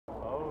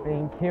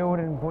being killed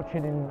and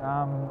butchered in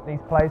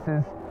these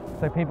places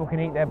so people can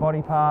eat their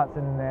body parts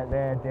and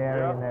their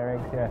dairy and their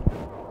eggs.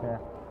 Yeah.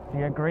 Do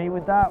you agree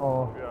with that,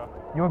 or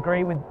you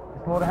agree with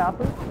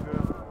slaughterhouses?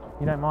 Yeah.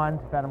 You don't mind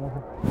if animals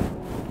are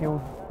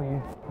killed for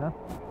you? No?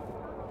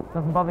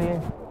 Doesn't bother you?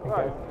 Who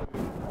cares?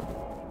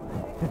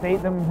 Just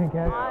eat them, who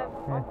cares?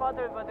 I'm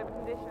bothered by the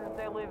conditions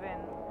they live in.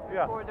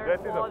 Yeah, For their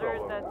that is a slaughter,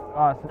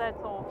 problem. that's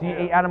all. Do you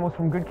eat animals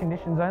from good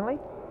conditions only?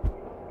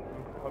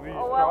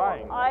 Oh, well,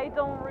 I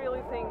don't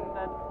really think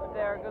that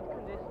they're good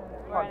conditions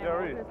for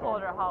animals in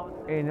slaughterhouse.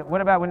 And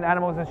what about when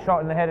animals are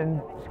shot in the head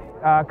and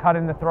cut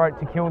in the throat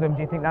to kill them?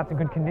 Do you think that's a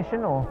good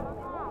condition, or?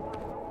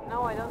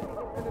 No, I don't think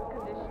it's a good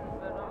condition,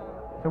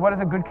 but So what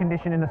does a good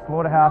condition in a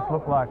slaughterhouse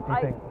look like, do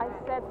you think? I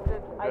said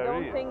that I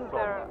don't think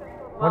they're...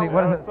 What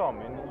is it?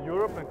 Some in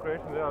Europe and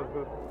Croatia there are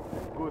good.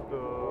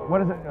 What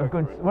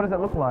does it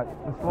look like?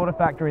 The slaughter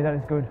factory that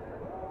is good.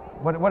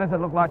 What does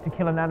it look like to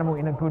kill an animal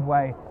in a good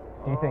way?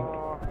 Do you think?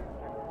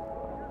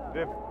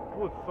 They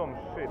put some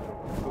shit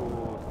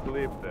to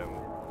sleep them.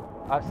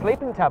 A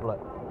sleeping tablet.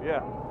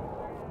 Yeah.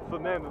 So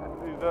then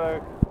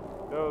they're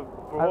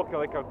provoking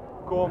like a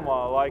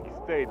coma-like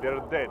state. They're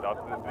dead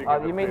after they drink.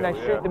 Oh, you mean they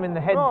shoot them in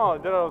the head? No,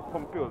 there are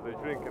some pills they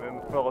drink and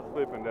then fell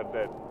asleep and they're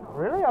dead.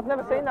 Really? I've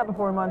never seen that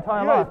before in my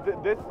entire life.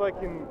 That's like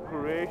in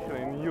Croatia,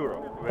 in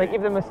Europe. They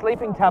give them a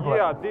sleeping tablet?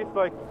 Yeah, this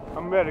like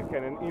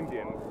American and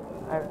Indian.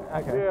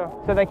 Okay. Yeah.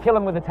 So they kill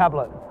them with a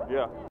tablet?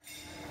 Yeah.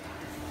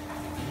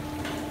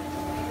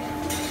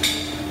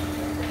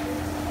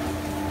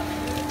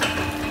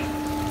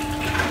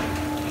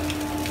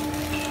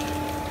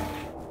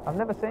 I've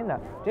never seen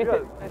that. Do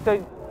you so,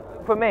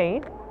 for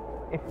me,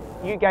 if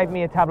you gave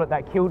me a tablet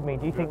that killed me,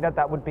 do you think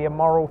that would be a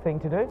moral thing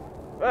to do?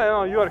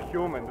 No, you are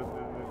human.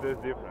 There's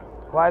difference.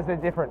 Why is there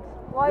difference?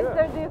 Why is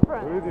there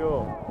difference?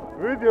 Video,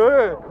 hey,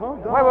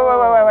 calm down.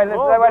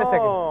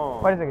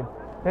 Wait a second.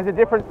 There's a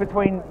difference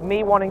between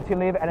me wanting to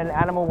live and an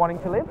animal wanting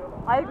to live?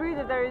 I agree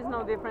that there is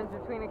no difference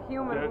between a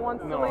human who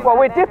wants to live. Well,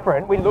 we're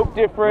different. We look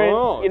different.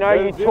 No, you know,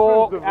 you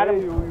talk. The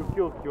way you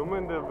kill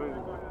human,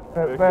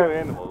 but kill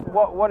animals.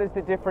 What is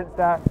the difference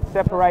that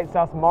separates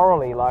us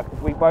morally? Like,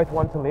 we both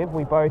want to live.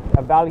 We both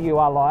value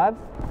our lives.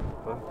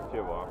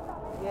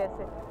 Yes.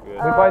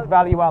 We both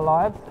value our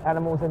lives,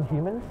 animals and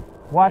humans.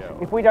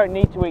 If we don't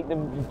need to eat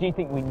them, do you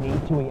think we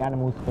need to eat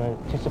animals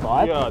to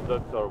survive? Yeah,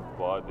 that's our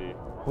body.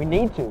 We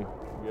need to?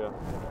 Yeah.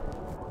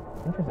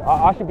 Interesting.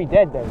 I should be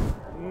dead then.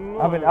 No,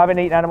 I've been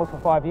eating animals for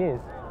 5 years.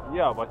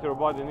 Yeah, but your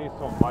body needs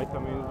some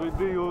vitamins.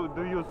 Do you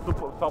use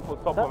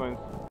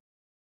supplements?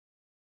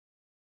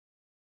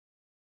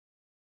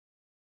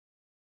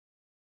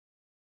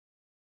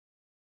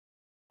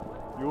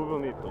 You will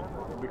need to.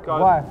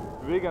 Because why?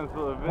 Vegans...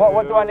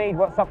 What do I need?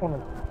 What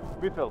supplements?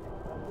 B12.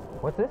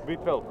 What's this?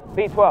 B12.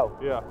 B12?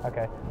 Yeah.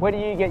 Okay. Where do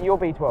you get your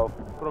B12?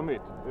 From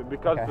meat.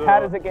 Because... Okay. How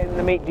does it get in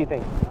the meat, do you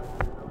think?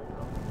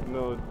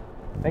 No.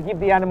 They give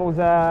the animals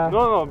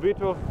No,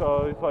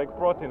 B12 is like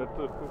protein. I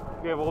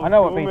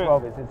know what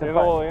B12 is. It's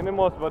all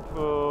animals, but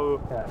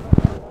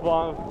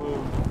plants...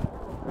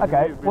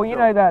 Okay, well, you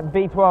know that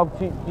B12,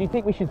 do you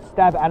think we should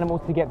stab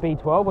animals to get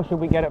B12, or should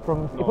we get it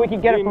from... No, if we can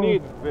get it from... We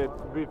need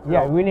B12.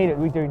 Yeah, we need it,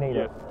 we do need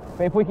it.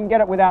 But if we can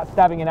get it without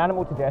stabbing an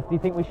animal to death, do you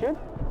think we should?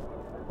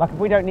 Like, if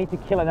we don't need to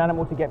kill an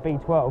animal to get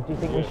B12, do you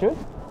think we should?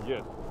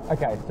 Yes.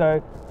 Okay,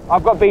 so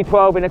I've got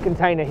B12 in a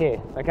container here,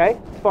 okay?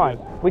 It's fine.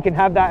 Yes. We can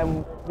have that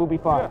and we'll be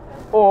fine.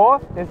 Yeah. Or,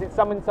 is it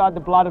some inside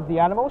the blood of the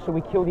animal? Should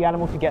we kill the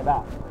animal to get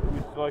that?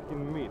 It's like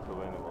in meat of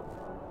animals.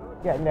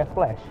 Yeah, in their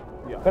flesh.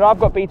 Yeah. But I've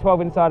got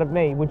B12 inside of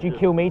me. Would you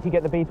kill me to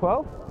get the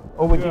B12?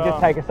 Or would you just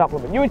take a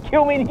supplement? You would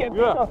kill me to get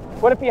B12?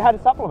 What if you had a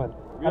supplement?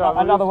 Yeah,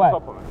 another way?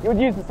 Supplement. You would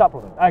use the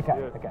supplement? Okay,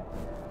 yes. Okay.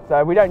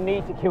 So we don't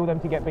need to kill them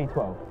to get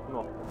B12?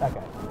 No.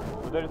 Okay.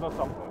 But there is no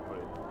supplement for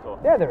it. So.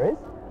 Yeah, there is.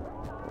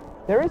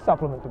 There is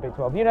supplement for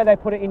B12. You know, they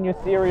put it in your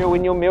cereal,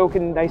 in your milk,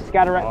 and they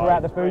scatter it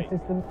throughout the food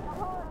system.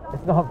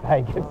 It's not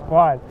fake, it's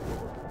fine.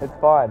 It's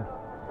fine.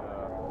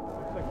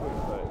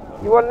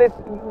 You want this?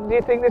 Do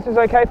you think this is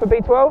okay for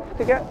B12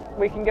 to get?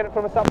 We can get it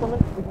from a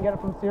supplement? We can get it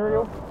from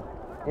cereal?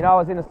 You know, I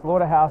was in a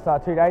slaughterhouse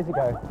 2 days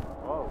ago.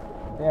 Oh.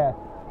 Yeah,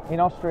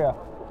 in Austria.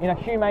 In a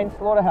humane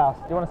slaughterhouse.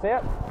 Do you want to see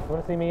it? Do you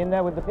want to see me in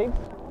there with the pigs?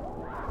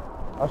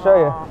 I'll show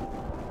you.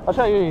 I'll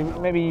show you.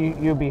 Maybe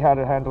you'll be able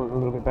to handle it a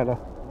little bit better.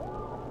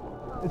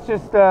 It's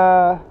just,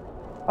 I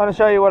want to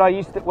show you what I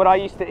used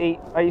to eat.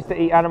 I used to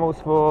eat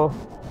animals for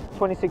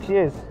 26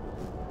 years.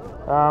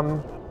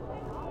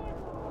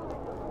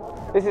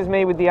 This is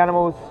me with the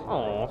animals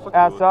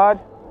outside.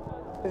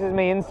 This is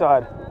me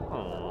inside.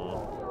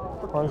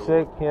 One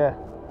sec, yeah.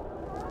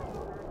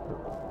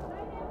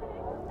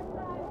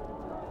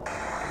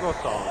 No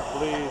sound,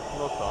 please,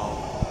 no sound.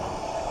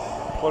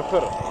 For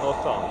her, no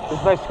sound.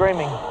 There's no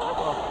screaming.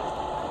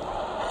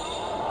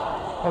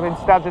 They've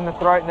been stabbed in the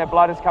throat and their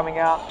blood is coming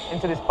out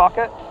into this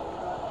bucket.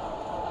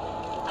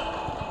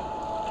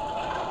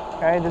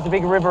 Okay, there's a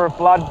big river of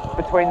blood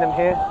between them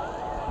here.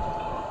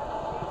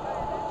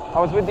 I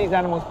was with these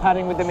animals,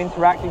 patting with them,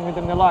 interacting with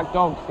them. They're like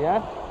dogs,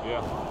 yeah?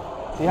 Yeah.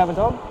 Do you have a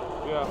dog?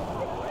 Yeah.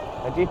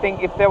 Do you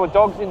think if there were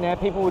dogs in there,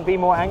 people would be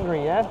more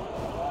angry, yeah?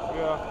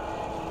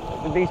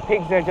 Yeah. These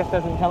pigs, they're just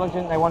as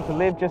intelligent, they want to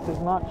live just as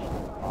much. It's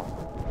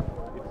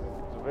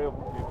real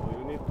people.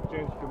 You need to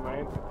change the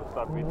mindset to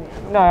stop eating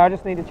animals. No, I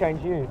just need to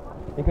change you.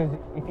 Because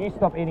if you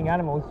stop eating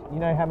animals, you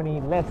know how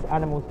many less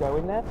animals go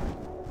in there?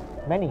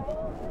 Many.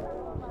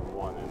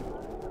 One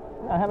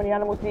animal. No, how many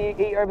animals do you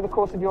eat over the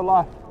course of your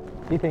life,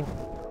 do you think?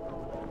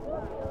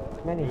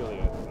 Many.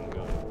 Millions.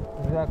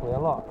 Exactly, a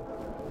lot.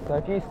 So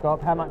if you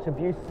stop, how much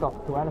abuse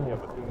stops to Yeah, animals?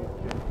 but you need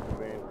to change the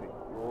mindset.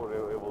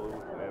 Your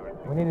evolution and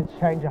everything. We need to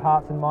change the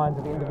hearts and minds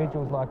of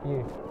individuals like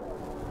you.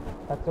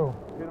 That's all.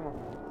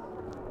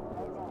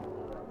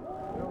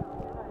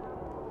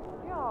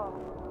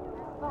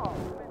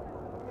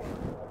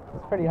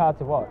 It's pretty hard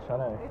to watch, I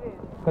know. It is.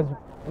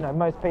 Because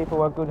most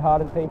people are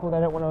good-hearted people. They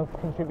don't want to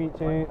contribute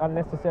to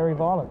unnecessary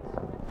violence.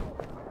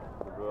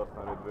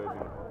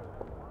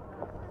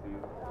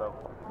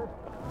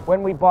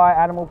 When we buy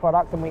animal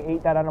products and we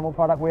eat that animal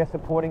product, we're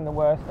supporting the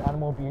worst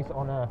animal abuse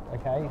on earth,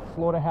 okay?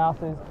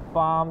 Slaughterhouses,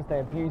 farms, they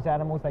abuse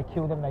animals, they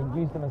kill them, they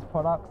use them as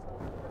products.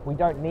 We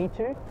don't need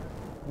to.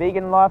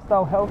 Vegan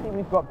lifestyle, healthy,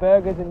 we've got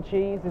burgers and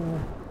cheese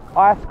and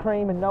ice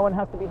cream and no one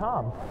has to be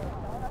harmed.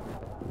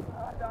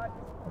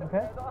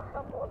 Okay?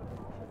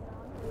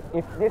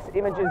 If this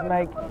images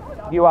make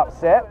you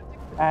upset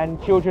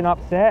and children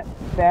upset,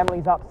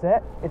 families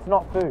upset, it's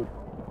not food.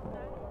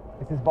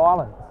 This is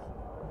violence.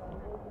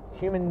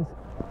 Humans,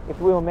 if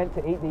we were meant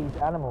to eat these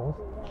animals,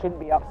 shouldn't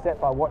be upset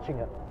by watching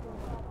it.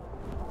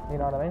 You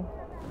know what I mean?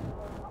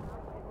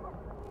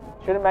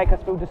 Shouldn't make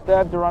us feel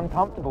disturbed or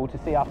uncomfortable to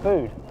see our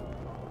food.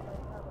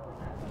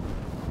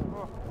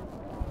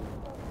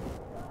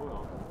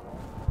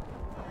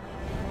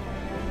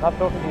 Nice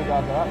talking to you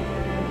guys,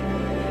 alright?